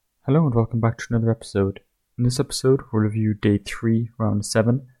Hello and welcome back to another episode. In this episode, we'll review Day 3, Round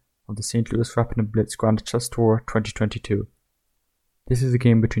 7 of the St. Louis Rapid and Blitz Grand Chess Tour 2022. This is a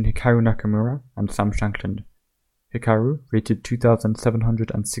game between Hikaru Nakamura and Sam Shankland. Hikaru, rated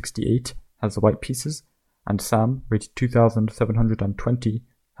 2,768, has the white pieces, and Sam, rated 2,720,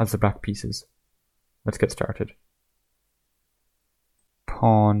 has the black pieces. Let's get started.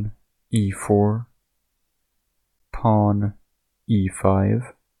 Pawn e4, pawn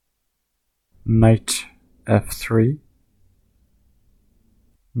e5, knight f3,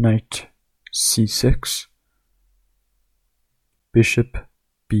 knight c6, bishop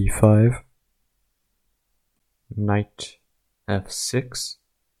b5, knight f6,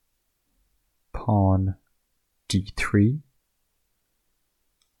 pawn d3,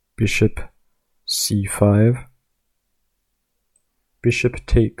 bishop c5, bishop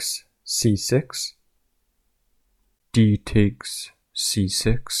takes c6, d takes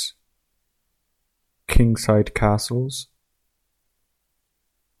c6, kingside castles,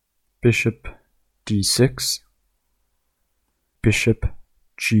 bishop d6, bishop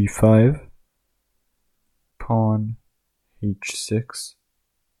g5, pawn h6,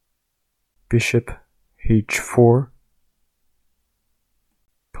 bishop h4,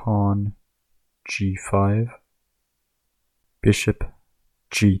 pawn g5, bishop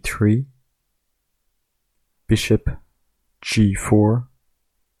g3, bishop g4,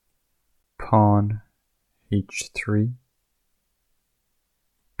 pawn h3,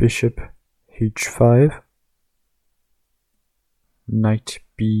 bishop h5, knight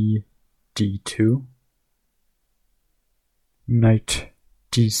b d2, knight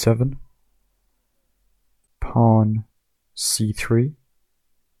d7, pawn c3,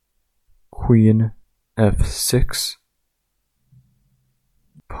 queen f6,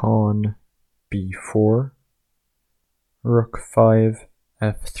 pawn b4, rook 5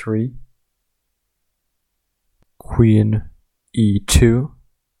 f3, queen e2,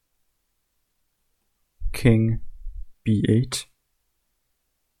 king b8,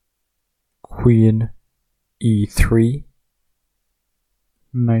 queen e3,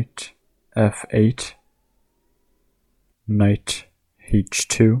 knight f8, knight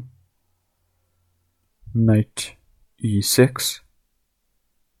h2, knight e6,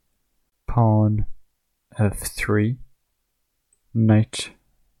 pawn f3, knight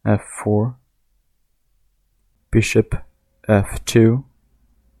f4, bishop f2,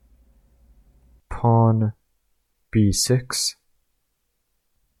 pawn b6,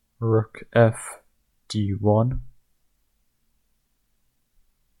 rook f d1,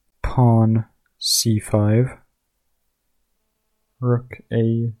 pawn c5, rook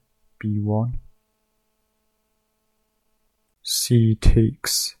a b1, c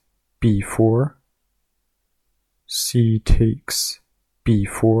takes b4, c takes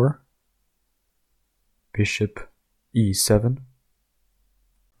b4, bishop e7,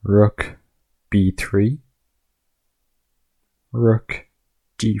 rook b3, rook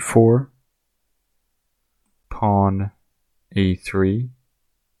d4, pawn a3,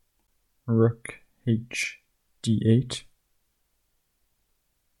 rook h d8,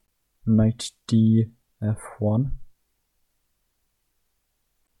 knight d f1,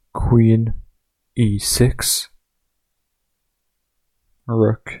 queen e6,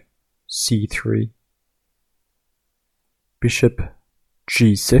 rook c3, bishop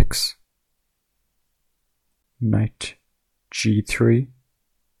g6, knight g3,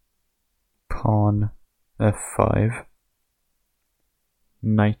 pawn f5,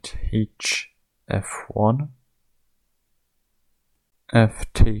 knight h f1,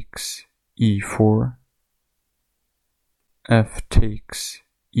 f takes e4, f takes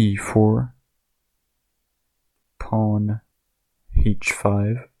e4, pawn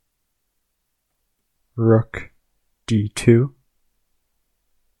h5, rook d2,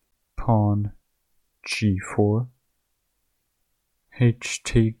 pawn g4, h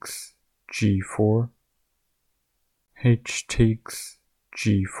takes g4, h takes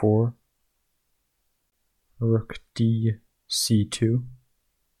g4, rook d c2,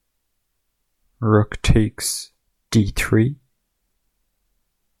 rook takes d3,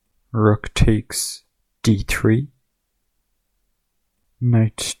 rook takes d3,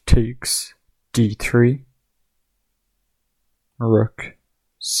 knight takes d3, rook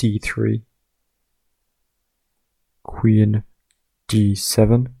c3, queen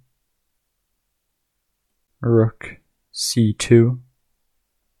d7, rook c2,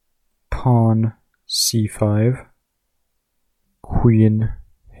 pawn c5, queen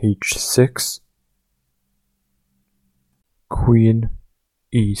h6, queen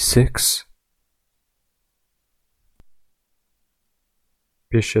e6,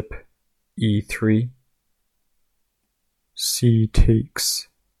 bishop e3, c takes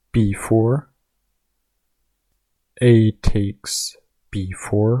b4, a takes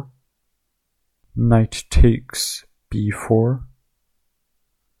b4, knight takes b4,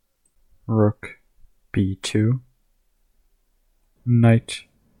 rook b2, knight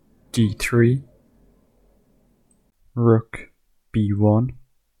d3, rook b1,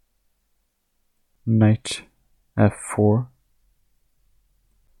 knight f4,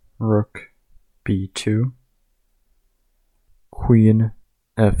 rook b2, queen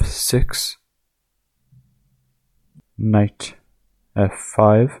f6, knight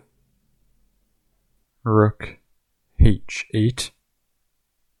f5, rook h8,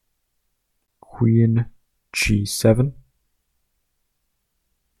 queen g7,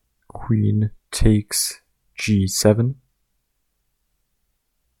 queen takes g7,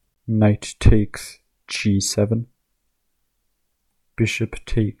 knight takes g7, bishop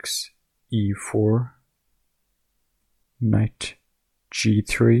takes e4, knight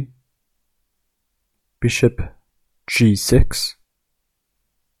g3, bishop g6,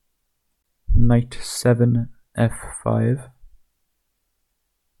 knight 7 f5,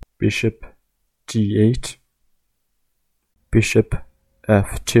 bishop d8, bishop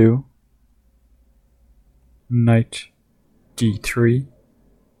f2, knight d3,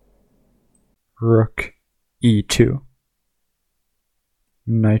 rook e2,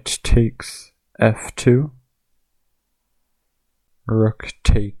 knight takes f2, rook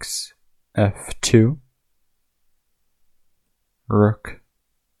takes f2, rook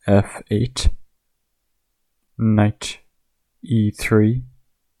f8, knight e3,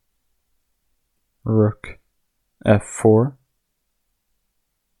 rook f4,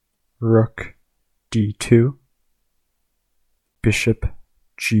 rook d2, bishop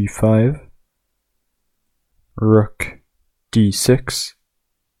g5, rook d6,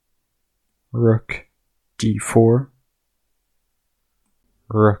 rook d4,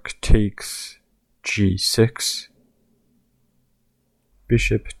 rook takes g6,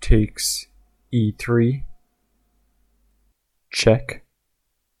 bishop takes e3, check,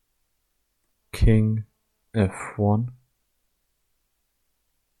 king f1,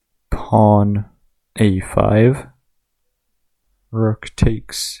 pawn a5, rook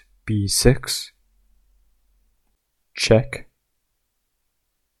takes b6, check,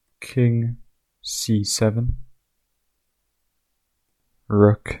 king c7,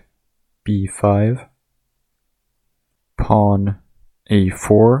 rook b5, pawn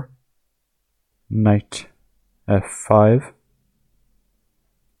a4, knight f5,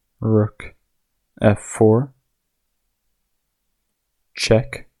 rook f4,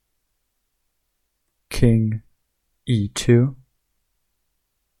 check, king e2,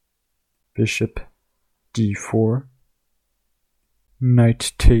 bishop d4,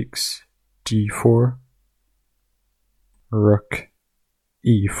 knight takes d4, rook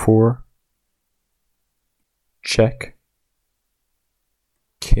e4, check,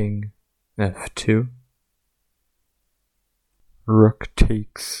 king f2, rook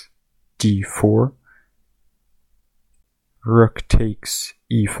takes d4, rook takes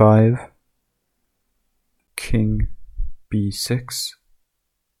e5, king b6,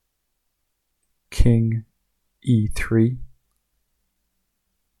 king e3,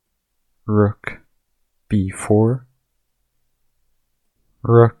 rook b4,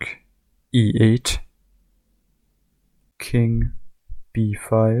 rook e8, king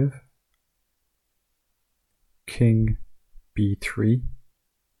b5, king b3,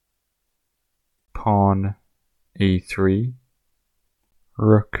 pawn a3,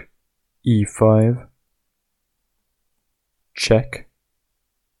 rook e5, check,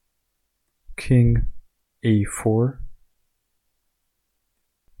 king a4,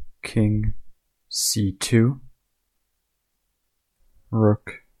 king c2,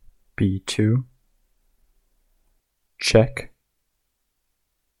 rook b2, check,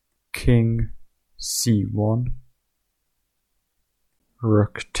 king c1,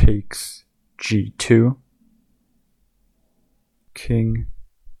 rook takes g2, king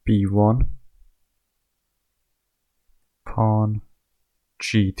b1, pawn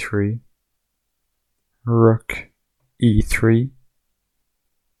g3, rook e3,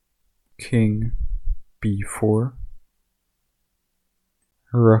 king b4,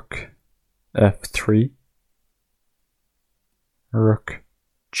 rook f3, rook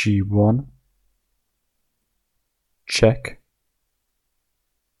g1, check,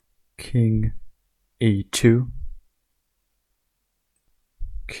 king a2,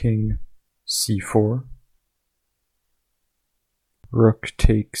 king c4, rook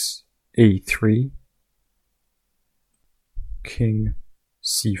takes a3, king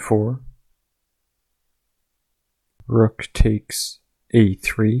c4, rook takes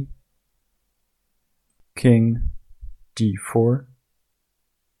a3, king d4,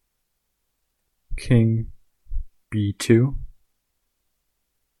 king b2,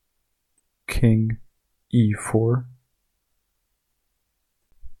 king e4,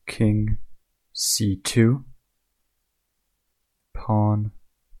 king c2, pawn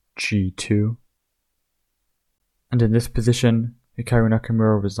g2. And in this position, Hikaru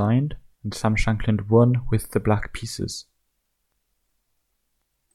Nakamura resigned and Sam Shankland won with the black pieces.